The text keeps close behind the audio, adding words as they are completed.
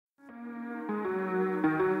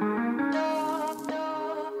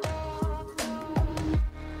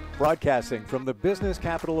Broadcasting from the business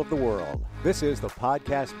capital of the world, this is the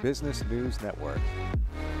Podcast Business News Network.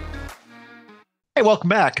 Hey, welcome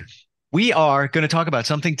back. We are going to talk about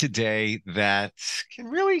something today that can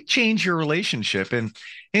really change your relationship. And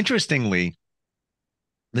interestingly,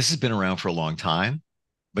 this has been around for a long time,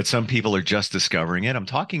 but some people are just discovering it. I'm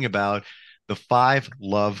talking about the 5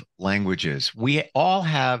 love languages. We all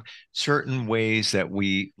have certain ways that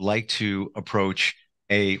we like to approach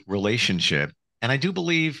a relationship. And I do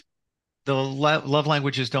believe the love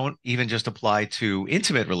languages don't even just apply to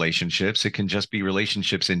intimate relationships. It can just be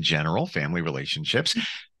relationships in general, family relationships.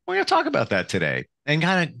 We're going to talk about that today and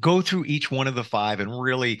kind of go through each one of the 5 and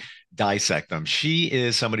really dissect them. She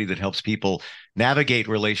is somebody that helps people navigate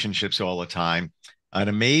relationships all the time. An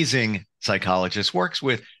amazing psychologist, works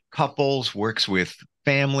with couples, works with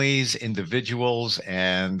families, individuals,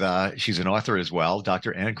 and she's an author as well.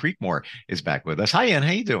 Dr. Ann Creekmore is back with us. Hi, Ann.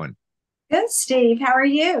 How you doing? Good, Steve. How are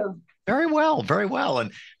you? Very well, very well.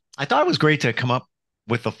 And I thought it was great to come up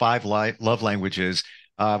with the 5 love languages.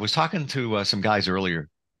 I was talking to some guys earlier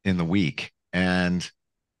in the week, and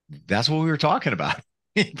that's what we were talking about.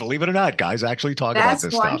 Believe it or not, guys actually talk about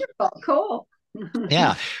this stuff. That's wonderful. Cool.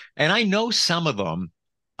 Yeah. And I know some of them.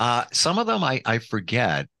 I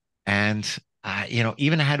forget. And,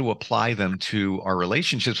 even had to apply them to our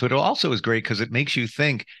relationships. But it also is great because it makes you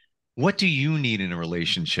think, what do you need in a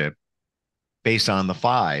relationship based on the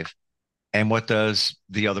 5? And what does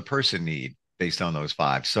the other person need based on those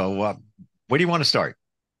 5? So where do you want to start?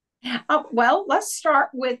 Well, let's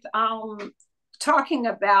start with talking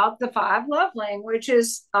about the 5 love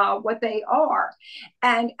languages, what they are.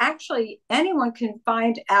 And actually, anyone can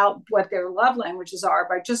find out what their love languages are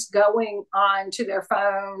by just going on to their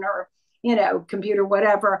phone or, computer,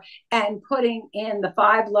 whatever, and putting in the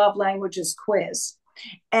 5 love languages quiz.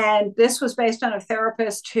 And this was based on a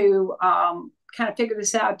therapist who kind of figured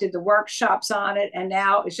this out, did the workshops on it, and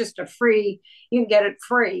now it's just you can get it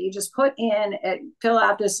free. You just put in and fill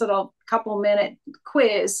out this little couple-minute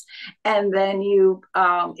quiz, and then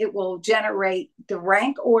it will generate the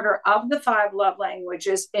rank order of the 5 love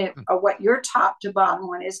languages, what your top to bottom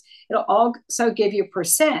one is. It'll also give you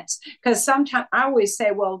percents, because sometimes I always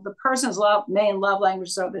say, well, the person's main love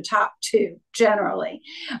languages are the top 2 generally,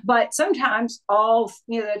 but sometimes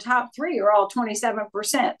the top 3 are all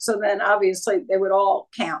 27%. So then obviously they would all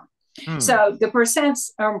count. So the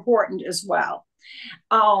percents are important as well.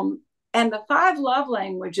 And the 5 love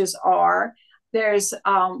languages are, there's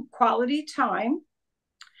quality time,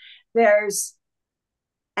 there's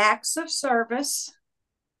acts of service,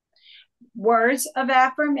 words of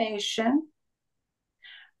affirmation,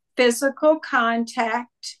 physical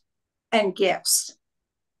contact, and gifts.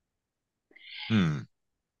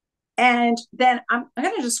 And then I'm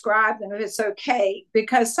going to describe them if it's okay,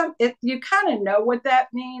 because you kind of know what that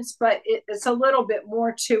means, but it's a little bit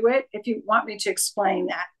more to it if you want me to explain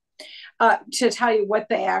that, to tell you what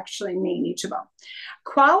they actually mean, each of them.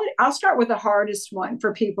 I'll start with the hardest one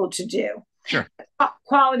for people to do. Sure.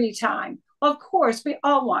 Quality time. Well, of course, we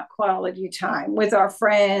all want quality time with our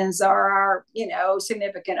friends or our,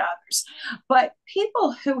 significant others. But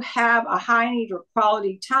people who have a high need for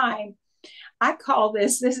quality time, I call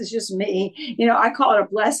this is just me, I call it a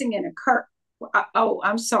blessing and a curse. Oh,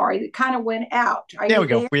 I'm sorry. It kind of went out. There we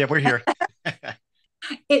go. We're here.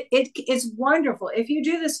 It's wonderful if you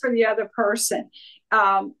do this for the other person,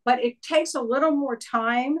 but it takes a little more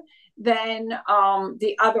time than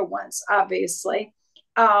the other ones, obviously,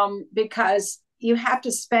 because you have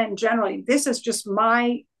to spend generally. This is just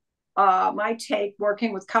my take,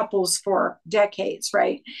 working with couples for decades,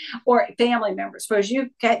 right? Or family members. Suppose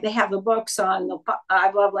they have the books on the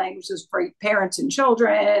 5 love languages for parents and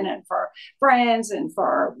children, and for friends, and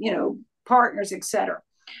for partners, etc.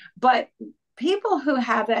 But people who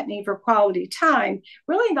have that need for quality time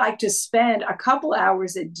really like to spend a couple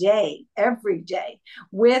hours a day, every day,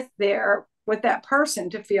 with that person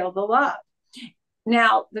to feel the love.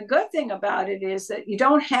 Now, the good thing about it is that you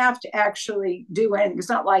don't have to actually do anything. It's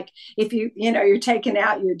not like if you're taking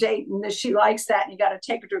out your date and she likes that and you got to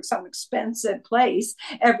take her to some expensive place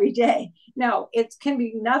every day. No, it can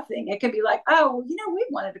be nothing. It can be like, oh, we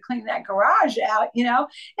wanted to clean that garage out,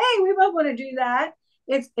 hey, we both want to do that.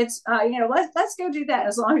 Let's go do that.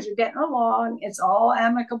 As long as you're getting along, it's all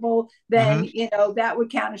amicable, then that would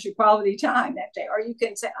count as your quality time that day. Or you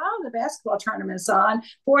can say, oh, the basketball tournament's on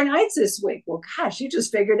 4 nights this week. Well, gosh, you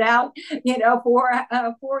just figured out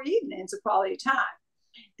 4 evenings of quality time.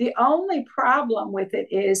 The only problem with it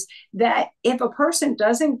is that if a person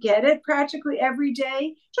doesn't get it practically every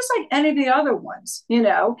day, just like any of the other ones,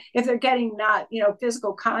 if they're getting not,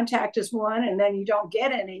 physical contact is one, and then you don't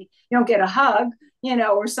get any, you don't get a hug,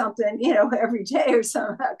 or something, every day, or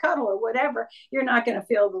some cuddle or whatever, you're not going to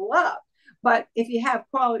feel the love. But if you have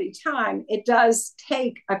quality time, it does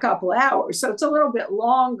take a couple hours. So it's a little bit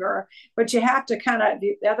longer, but you have to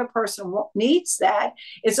the other person needs that.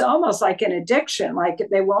 It's almost like an addiction. Like if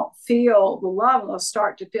they won't feel the love, they'll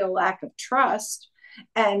start to feel lack of trust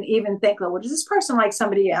and even think, well, does this person like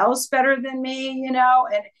somebody else better than me? And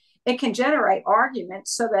it can generate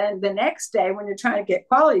arguments. So then the next day, when you're trying to get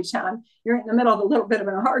quality time, you're in the middle of a little bit of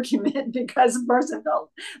an argument because the person felt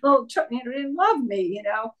a little, didn't love me,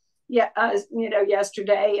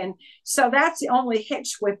 yesterday. And so that's the only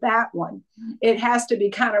hitch with that one. It has to be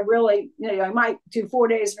kind of really, you might do 4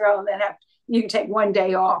 days in a row and then you can take one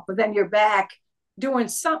day off, but then you're back doing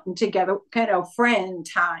something together, friend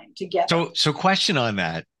time together. So question on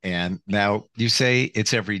that. And now you say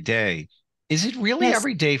it's every day. Is it really Yes.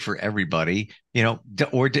 every day for everybody,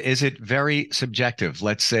 or is it very subjective?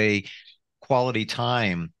 Let's say quality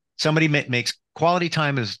time. Somebody makes quality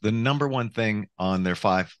time is the number one thing on their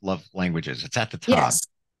 5 love languages. It's at the top. Yes.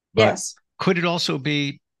 But yes. could it also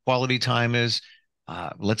be quality time is,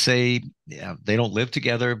 let's say, they don't live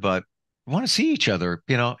together, but want to see each other,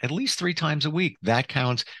 at least 3 times a week. That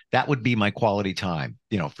counts. That would be my quality time,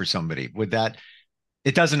 for somebody.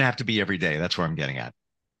 It doesn't have to be every day. That's where I'm getting at.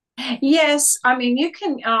 Yes, I mean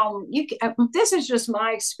this is just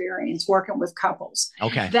my experience working with couples.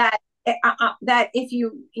 Okay. That if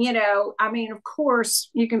of course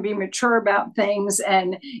you can be mature about things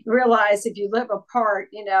and realize if you live apart,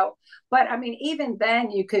 but I mean, even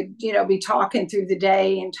then you could, be talking through the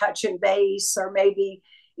day and touching base, or maybe,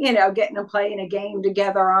 getting to playing a game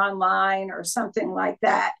together online or something like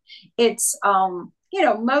that. It's,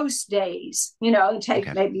 most days, take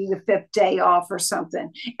Okay. maybe the 5th day off or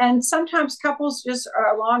something. And sometimes couples just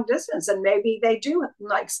are long distance and maybe they do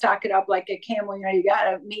like stock it up like a camel. You got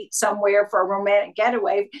to meet somewhere for a romantic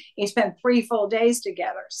getaway. You spend 3 full days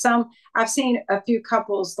together. I've seen a few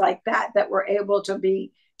couples like that were able to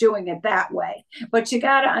be doing it that way. But you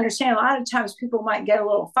got to understand, a lot of times people might get a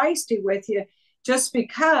little feisty with you just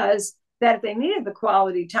because that if they needed the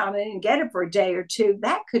quality time, they didn't get it for a day or two.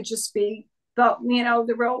 That could just be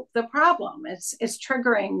the problem. It's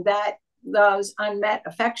triggering those unmet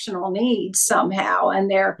affectional needs somehow,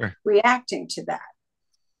 and they're Sure. reacting to that.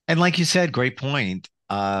 And like you said, great point.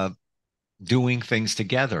 Doing things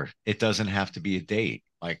together. It doesn't have to be a date.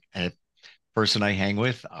 Like a person I hang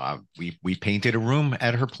with, we painted a room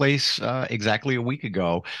at her place exactly a week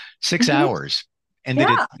ago, 6 Mhm. hours. Ended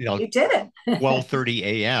Yeah, it, you did it. 12:30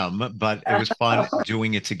 a.m., but it was fun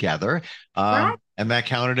doing it together. Right. And that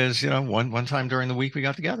counted as, one time during the week we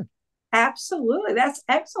got together. Absolutely. That's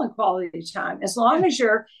excellent quality time. As long as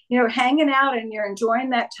you're, hanging out and you're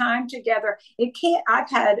enjoying that time together. I've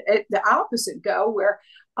had the opposite go where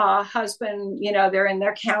husband, they're in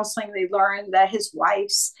their counseling. They learn that his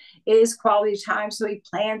wife's is quality time. So he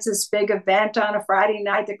plans this big event on a Friday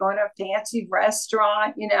night. They're going to a fancy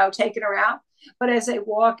restaurant, taking her out. But as they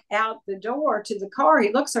walk out the door to the car,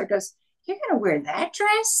 he looks at her and goes, "You're going to wear that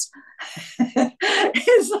dress?"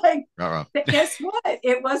 It's like, but guess what?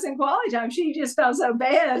 It wasn't quality time. She just felt so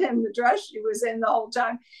bad in the dress she was in the whole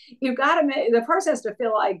time. You got to make the person has to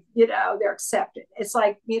feel like, they're accepted. It's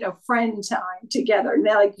like, friend time together,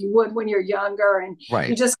 like you would when you're younger and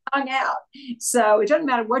you just hung out. So it doesn't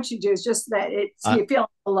matter what you do. It's just that you feel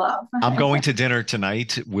love. I'm going to dinner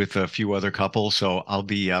tonight with a few other couples, so I'll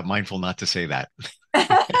be mindful not to say that.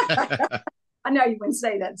 I know you wouldn't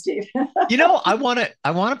say that, Steve. I want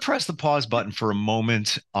to press the pause button for a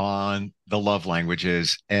moment on the love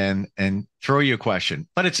languages and throw you a question,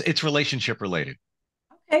 but it's relationship related.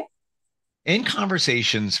 Okay. In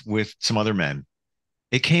conversations with some other men,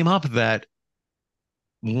 it came up that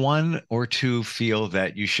 1 or 2 feel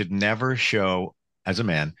that you should never show, as a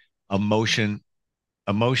man, emotion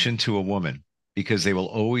to a woman because they will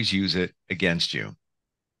always use it against you.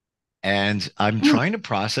 And I'm trying to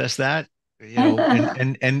process that,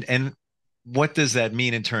 and what does that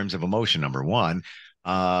mean in terms of emotion, number one?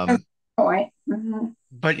 Point. Mm-hmm.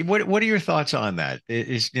 But what are your thoughts on that?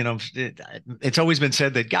 It's always been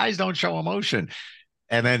said that guys don't show emotion.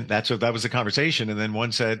 And then that was the conversation. And then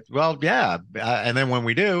one said, well, yeah. And then when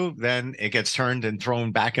we do, then it gets turned and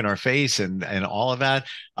thrown back in our face and all of that.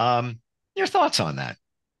 Your thoughts on that?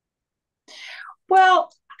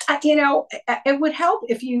 Well, it would help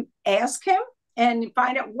if you ask him and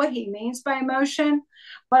find out what he means by emotion.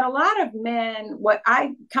 But a lot of men, what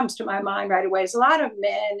I comes to my mind right away is a lot of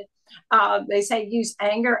men, they say use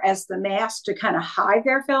anger as the mask to kind of hide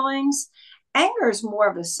their feelings. Anger is more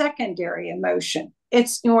of a secondary emotion.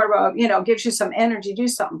 It's more of a, gives you some energy to do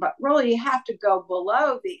something, but really you have to go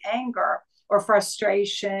below the anger or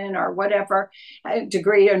frustration or whatever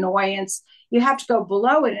degree of annoyance. You have to go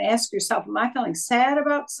below it and ask yourself, am I feeling sad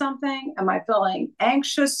about something? Am I feeling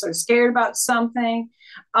anxious or scared about something?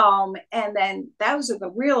 And then those are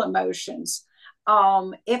the real emotions.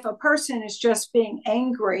 If a person is just being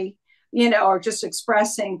angry, or just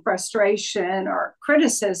expressing frustration or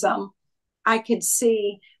criticism, I could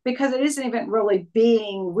see, because it isn't even really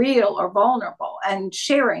being real or vulnerable and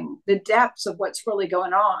sharing the depths of what's really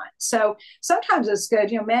going on. So sometimes it's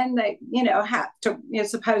good, men that, have to,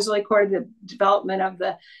 supposedly according to the development of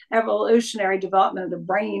the evolutionary development of the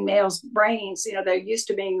brain, males' brains, they're used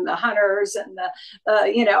to being the hunters and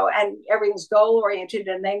and everything's goal oriented,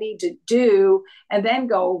 and they need to do and then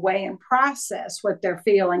go away and process what they're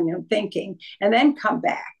feeling and thinking and then come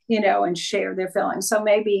back, and share their feelings. So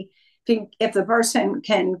maybe if the person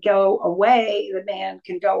can go away, the man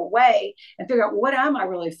can go away and figure out, what am I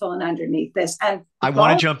really feeling underneath this? And I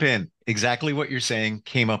want to jump in. Exactly what you're saying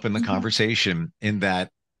came up in the conversation, in that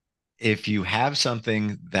if you have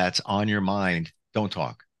something that's on your mind, don't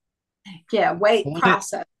talk. Yeah, wait,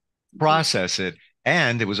 process it.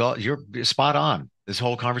 And it was all, you're spot on. This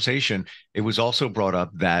whole conversation, it was also brought up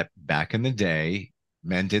that back in the day,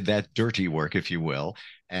 men did that dirty work, if you will,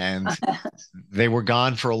 and they were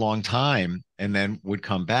gone for a long time and then would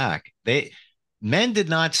come back. Men did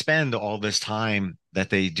not spend all this time that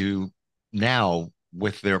they do now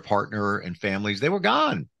with their partner and families. They were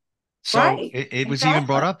gone. So right. it was even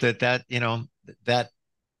brought up that that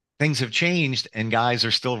things have changed and guys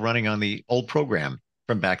are still running on the old program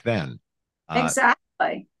from back then.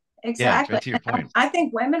 Exactly. Yeah, to your point. I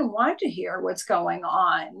think women want to hear what's going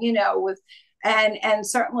on, with and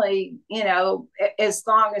certainly, as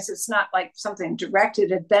long as it's not like something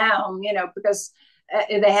directed at them, because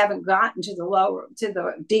they haven't gotten to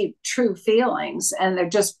the deep true feelings, and they're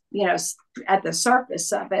just, at the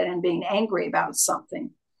surface of it and being angry about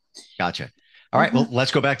something. Gotcha. All right. Well,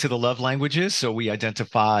 let's go back to the love languages. So we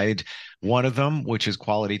identified one of them, which is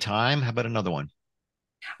quality time. How about another one?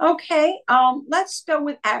 Okay. Let's go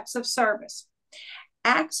with acts of service.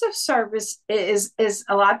 Acts of service is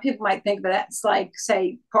a lot of people might think that that's like,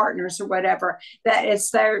 say, partners or whatever, that it's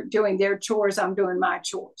they're doing their chores, I'm doing my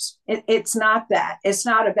chores. It's not that. It's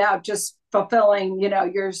not about just fulfilling,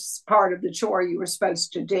 your part of the chore you were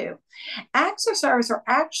supposed to do. Acts of service are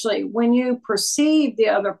actually when you perceive the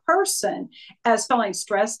other person as feeling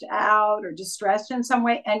stressed out or distressed in some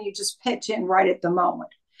way, and you just pitch in right at the moment.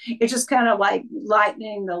 It's just kind of like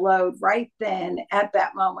lightening the load right then at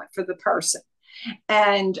that moment for the person.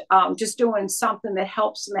 And just doing something that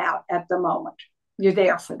helps them out at the moment. You're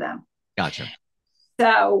there for them. Gotcha.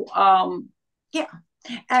 So, yeah.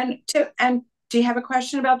 And do you have a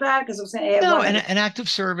question about that? Because I was saying, no, an act of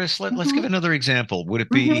service. Let's give another example. Would it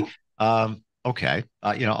be okay?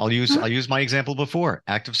 I'll use my example before.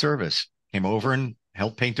 Act of service. Came over and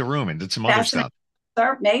helped paint the room and did some other stuff.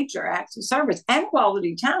 Major acts of service and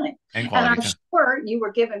quality time. And I'm sure you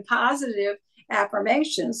were given positive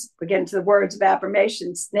affirmations. We get into the words of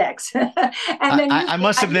affirmations next. And then I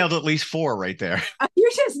must have nailed at least 4 right there. You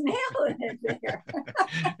just nailed it there.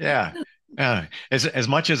 Yeah. As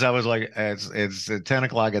much as I was like, it's 10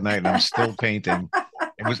 o'clock at night and I'm still painting.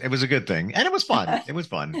 It was a good thing. And it was fun. It was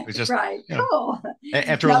fun. It was just right. Cool.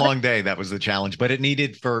 After a long day, that was the challenge. But it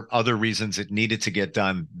needed, for other reasons, it needed to get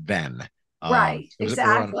done then. Right.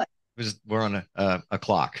 Exactly. We're on a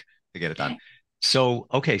clock to get it done. So,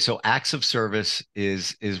 okay. So acts of service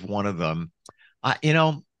is one of them.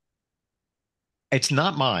 It's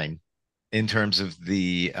not mine in terms of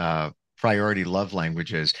the priority love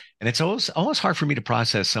languages. And it's almost hard for me to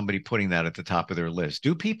process somebody putting that at the top of their list.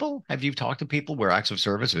 Have you talked to people where acts of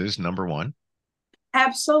service is number one?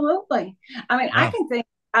 Absolutely. I mean, I can think,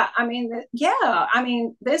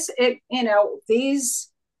 these,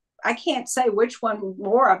 I can't say which one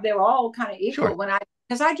more of, they're all kind of equal. Sure.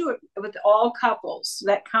 Because I do it with all couples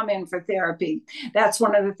that come in for therapy. That's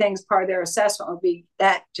one of the things, part of their assessment would be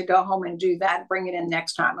that, to go home and do that, bring it in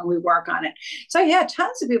next time, and we work on it. So yeah,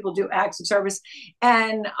 tons of people do acts of service.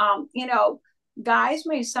 And, guys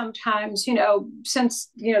may sometimes, since,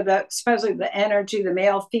 supposedly the energy, the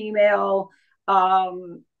male, female,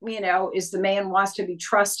 is the man wants to be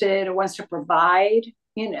trusted or wants to provide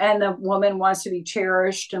and the woman wants to be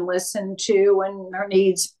cherished and listened to and her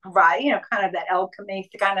needs provided, kind of that alchemy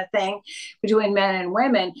kind of thing between men and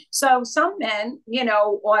women. So some men,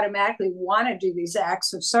 automatically want to do these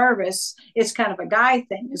acts of service. It's kind of a guy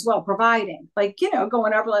thing as well, providing, like,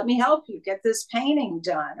 going over, let me help you get this painting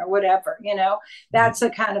done or whatever, that's a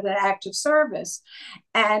kind of an act of service.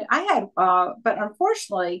 And I had, but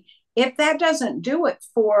unfortunately, if that doesn't do it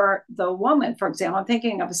for the woman, for example, I'm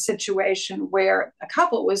thinking of a situation where a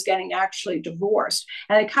couple was getting actually divorced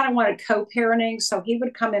and they kind of wanted co-parenting. So he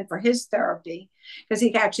would come in for his therapy because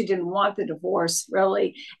he actually didn't want the divorce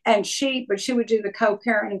really. But she would do the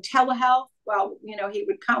co-parenting telehealth. Well, he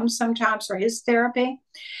would come sometimes for his therapy.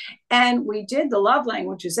 And we did the love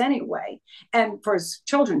languages anyway. And for his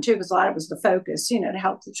children too, because a lot of it was the focus, to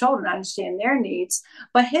help the children understand their needs.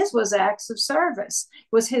 But his was acts of service,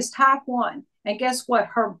 was his top one. And guess what?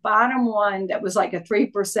 Her bottom one that was like a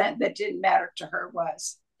 3% that didn't matter to her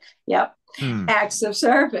was. Yep. Acts of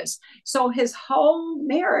service. So his whole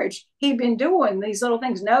marriage, he'd been doing these little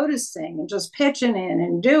things, noticing and just pitching in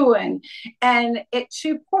and doing. And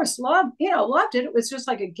she of course loved it. It was just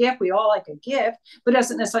like a gift. We all like a gift, but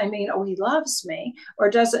doesn't necessarily mean, oh, he loves me, or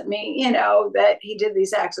doesn't mean, that he did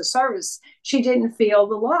these acts of service. She didn't feel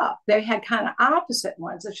the love. They had kind of opposite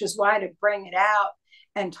ones, which is why to bring it out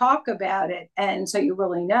and talk about it. And so you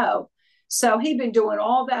really know. So he'd been doing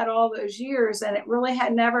all that all those years, and it really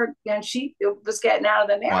had never. And she was getting out of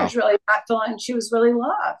the marriage really not feeling she was really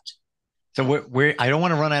loved. So we're I don't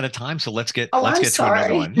want to run out of time, so let's get to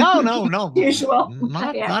another one. No, usual,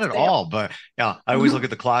 not at all. But yeah, I always look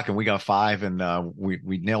at the clock, and we got 5, and we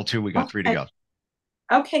nailed 2. We got 3 to go.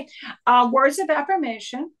 Okay. Words of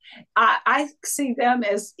affirmation. I see them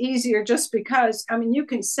as easier just because, you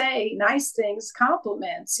can say nice things,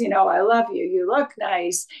 compliments, I love you. You look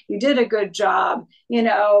nice. You did a good job.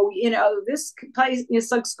 This place,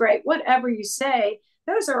 this looks great. Whatever you say,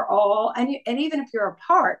 those are all, and even if you're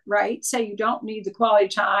apart, right? Say you don't need the quality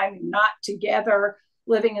time, you're not together,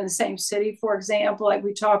 living in the same city, for example, like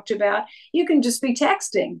we talked about, you can just be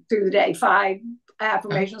texting through the day, 5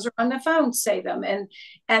 affirmations, or on the phone say them, and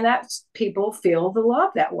that's, people feel the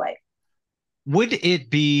love that way. Would it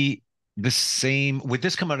be the same? Would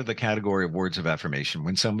this come out of the category of words of affirmation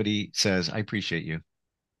when somebody says, I appreciate you?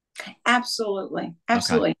 Absolutely.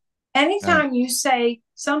 Okay. Anytime you say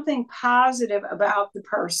something positive about the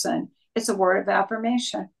person, it's a word of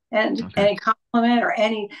affirmation. And any compliment or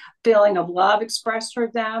any feeling of love expressed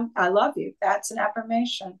for them, I love you, that's an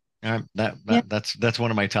affirmation. That's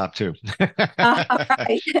one of my top 2.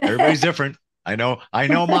 Right. Everybody's different. I know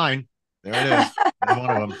mine. There it is. That's one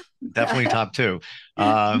of them. Definitely top 2.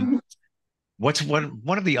 What's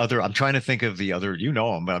one of the other? I'm trying to think of the other.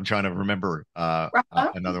 Them, but I'm trying to remember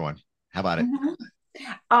another one. How about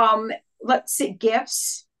it? Let's see.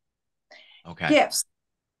 Gifts. Okay. Gifts.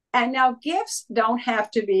 And now gifts don't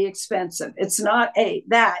have to be expensive. It's not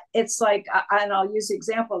that. It's like, and I'll use the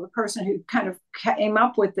example of the person who kind of came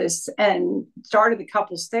up with this and started the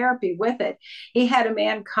couples therapy with it. He had a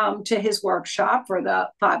man come to his workshop for the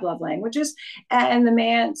 5 love languages, and the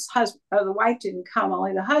man's husband, or the wife didn't come,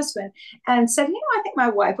 only the husband, and said, I think my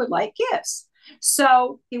wife would like gifts.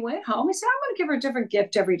 So he went home. He said, I'm going to give her a different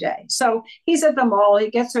gift every day. So he's at the mall. He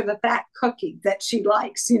gets her the fat cookie that she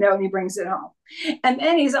likes, and he brings it home. And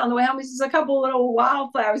then he's on the way home. He says, a couple little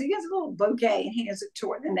wildflowers. He gets a little bouquet and hands it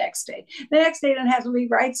to her the next day. The next day, then he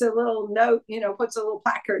writes a little note, puts a little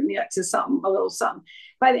placard next to something, a little something.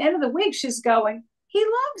 By the end of the week, she's going, he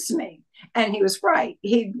loves me. And he was right.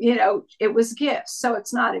 It was gifts. So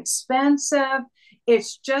it's not expensive.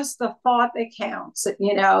 It's just the thought that counts, that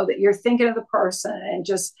you're thinking of the person, and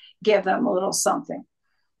just give them a little something.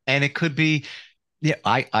 And it could be,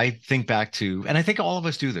 I think back to, and I think all of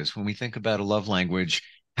us do this when we think about a love language,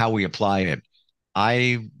 how we apply it.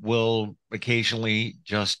 I will occasionally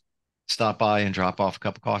just stop by and drop off a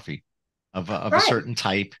cup of coffee of a certain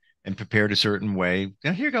type and prepared a certain way.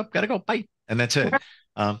 Here you go. Got to go. Bye. And that's it.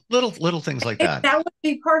 Little things like that. That would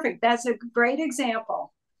be perfect. That's a great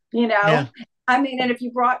example. Yeah. And if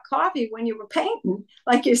you brought coffee when you were painting,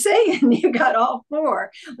 like you're saying, you got all 4.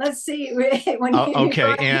 Let's see. When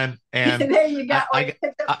and there you got. I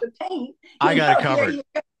picked up the paint. I got it covered.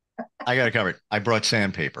 I got it covered. I brought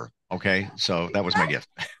sandpaper. Okay, so that was my gift.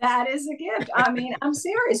 That is a gift. I'm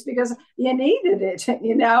serious, because you needed it, and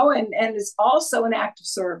it's also an act of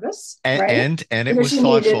service, and it was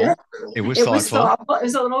thoughtful. It was thoughtful. It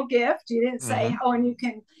was a little gift. You didn't say, "Oh, and you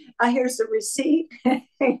can." Here's the receipt.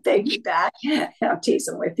 Take me back. I'm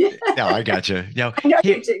teasing with you. No, I got you.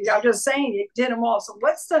 I'm just saying you did them all. So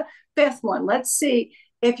what's the 5th one? Let's see.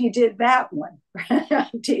 if you did that one.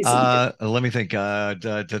 I'm teasing you. Let me think.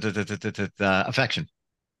 Affection.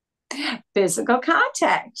 Physical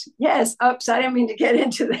contact. Yes. Oops, I didn't mean to get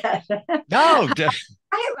into that. No.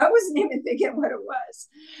 I wasn't even thinking what it was.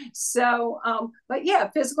 So, but yeah,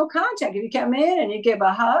 physical contact. If you come in and you give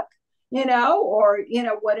a hug, or,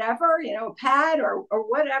 whatever, a pat or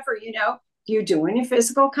whatever, you're doing your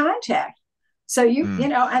physical contact. So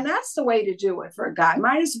and that's the way to do it for a guy.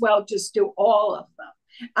 Might as well just do all of them.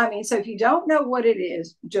 I mean, so if you don't know what it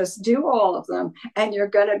is, just do all of them and you're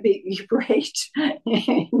going to be great.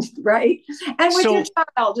 Right. And with your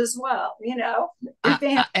child as well,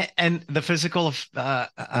 and the physical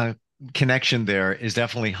connection there is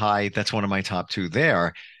definitely high. That's one of my top two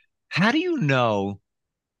there. How do you know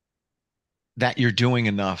that you're doing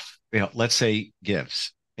enough? Let's say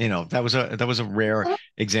gifts. That was a rare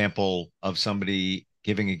example of somebody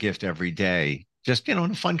giving a gift every day, just in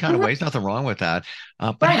a fun kind of way. There's nothing wrong with that.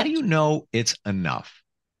 But how do you know it's enough?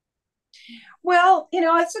 Well,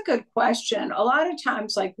 it's a good question. A lot of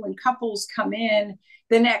times, like when couples come in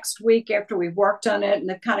the next week after we've worked on it and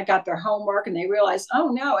they've kind of got their homework and they realize, oh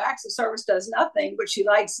no, acts of service does nothing, but she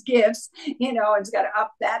likes gifts, and it's got to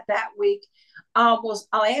up that week. Well,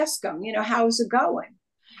 I'll ask them, how's it going?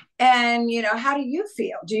 And, how do you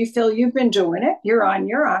feel? Do you feel you've been doing it? You're on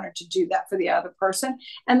your honor to do that for the other person.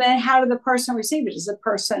 And then how did the person receive it? Does the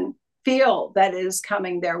person feel that it is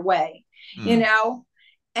coming their way? And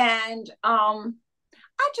I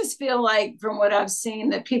just feel like from what I've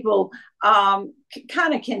seen that people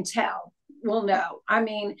kind of can tell, will know. I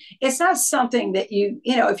mean, it's not something that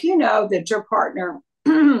if you know that your partner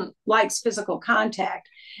likes physical contact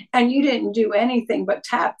and you didn't do anything but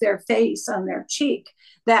tap their face on their cheek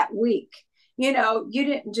that week, you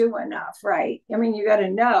didn't do enough, right? I mean, you got to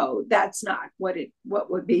know that's not what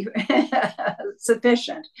would be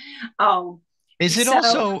sufficient. Is it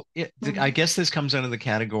also, I guess this comes under the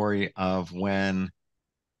category of when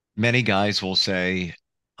many guys will say,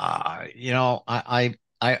 I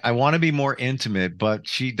want to be more intimate, but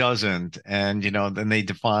she doesn't. And, then they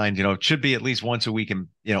define, it should be at least once a week and,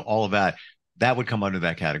 all of that. That would come under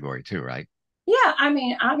that category too, right? Yeah. I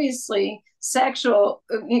mean, obviously, sexual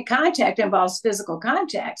contact involves physical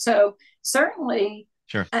contact. So certainly,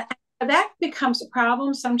 sure. That becomes a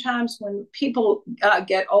problem sometimes when people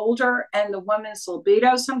get older and the woman's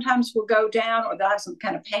libido sometimes will go down, or they'll have some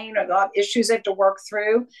kind of pain, or they'll have issues they have to work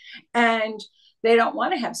through, and they don't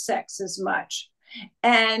want to have sex as much.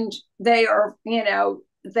 And they are,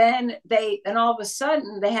 then and all of a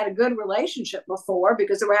sudden they had a good relationship before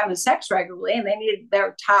because they were having sex regularly and they needed,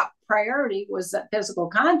 their top priority was that physical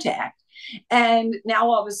contact. And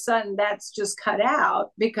now all of a sudden that's just cut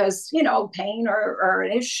out because, pain or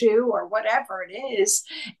an issue or whatever it is.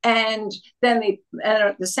 And then and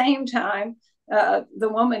at the same time, the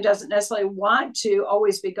woman doesn't necessarily want to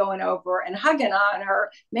always be going over and hugging on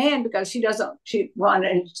her man because she want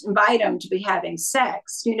to invite him to be having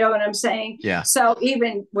sex. You know what I'm saying? Yeah. So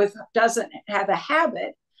even doesn't have a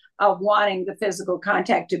habit of wanting the physical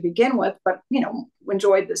contact to begin with, but,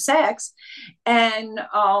 enjoyed the sex and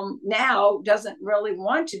now doesn't really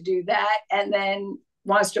want to do that. And then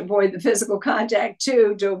wants to avoid the physical contact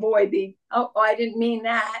too, to avoid the, I didn't mean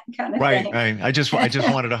that kind of thing. Right. I just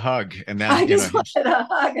wanted a hug. And now I just wanted a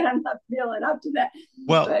hug and I'm not feeling up to that.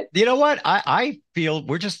 Well, you know what? I feel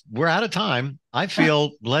we're out of time. I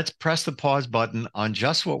feel let's press the pause button on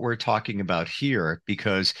just what we're talking about here,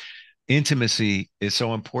 because intimacy is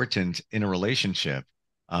so important in a relationship,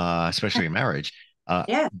 especially a marriage.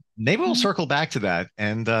 Maybe we'll circle back to that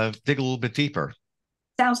and dig a little bit deeper.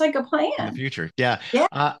 Sounds like a plan in the future. Yeah.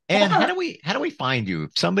 And how do we find you?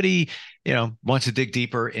 If somebody, wants to dig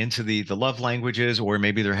deeper into the love languages, or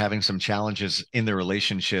maybe they're having some challenges in their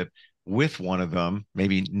relationship with one of them,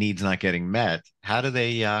 maybe needs not getting met. How do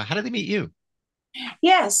they meet you?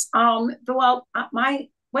 Yes. My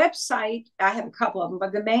website, I have a couple of them,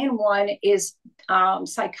 but the main one is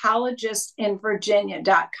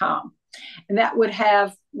psychologistinvirginia.com. And that would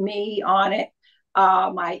have me on it.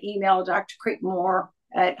 My email, Dr. Creekmore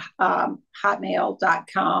at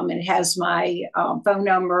hotmail.com. And it has my phone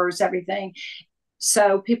numbers, everything.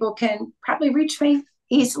 So people can probably reach me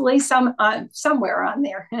easily somewhere on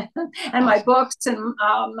there. And awesome. My books and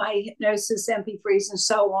my hypnosis MP3s and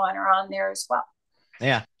so on are on there as well.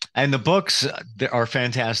 Yeah. And the books are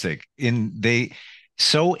fantastic. They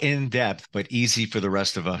so in depth, but easy for the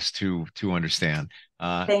rest of us to understand.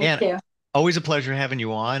 Thank you. Always a pleasure having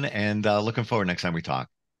you on, and looking forward next time we talk.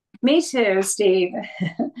 Me too, Steve.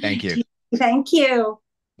 Thank you. Thank you.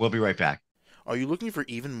 We'll be right back. Are you looking for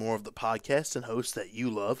even more of the podcasts and hosts that you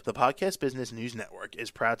love? The Podcast Business News Network is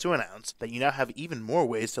proud to announce that you now have even more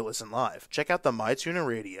ways to listen live. Check out the MyTuner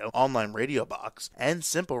Radio, online radio box, and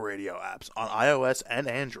Simple Radio apps on iOS and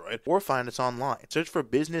Android, or find us online. Search for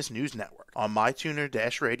Business News Network on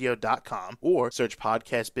mytuner-radio.com, or search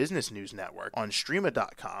Podcast Business News Network on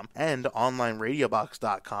streama.com and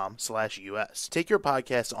onlineradiobox.com/US. Take your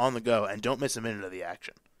podcast on the go and don't miss a minute of the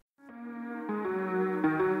action.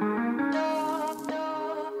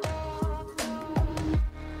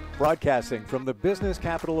 Broadcasting from the business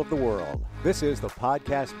capital of the world, this is the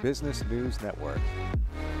Podcast Business News Network.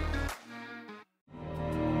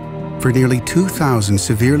 For nearly 2,000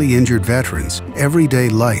 severely injured veterans, everyday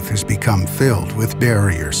life has become filled with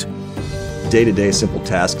barriers. Day-to-day simple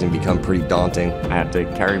tasks can become pretty daunting. I have to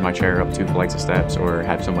carry my chair up 2 flights of steps or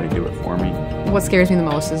have somebody do it for me. What scares me the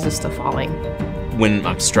most is just the falling. When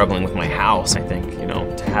I'm struggling with my house, I think,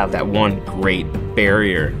 to have that one great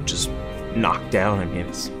barrier just knocked down,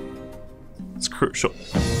 it's crucial.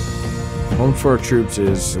 Home for Our Troops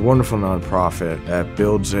is a wonderful nonprofit that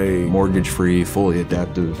builds a mortgage-free, fully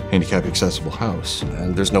adaptive, handicap-accessible house.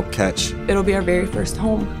 And there's no catch. It'll be our very first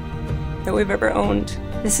home that we've ever owned.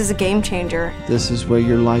 This is a game changer. This is where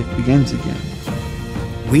your life begins again.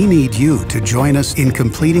 We need you to join us in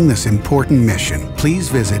completing this important mission. Please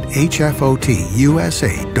visit hfotusa.org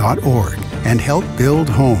and help build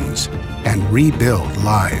homes and rebuild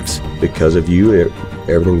lives. Because of you,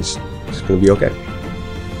 everything's going to be okay.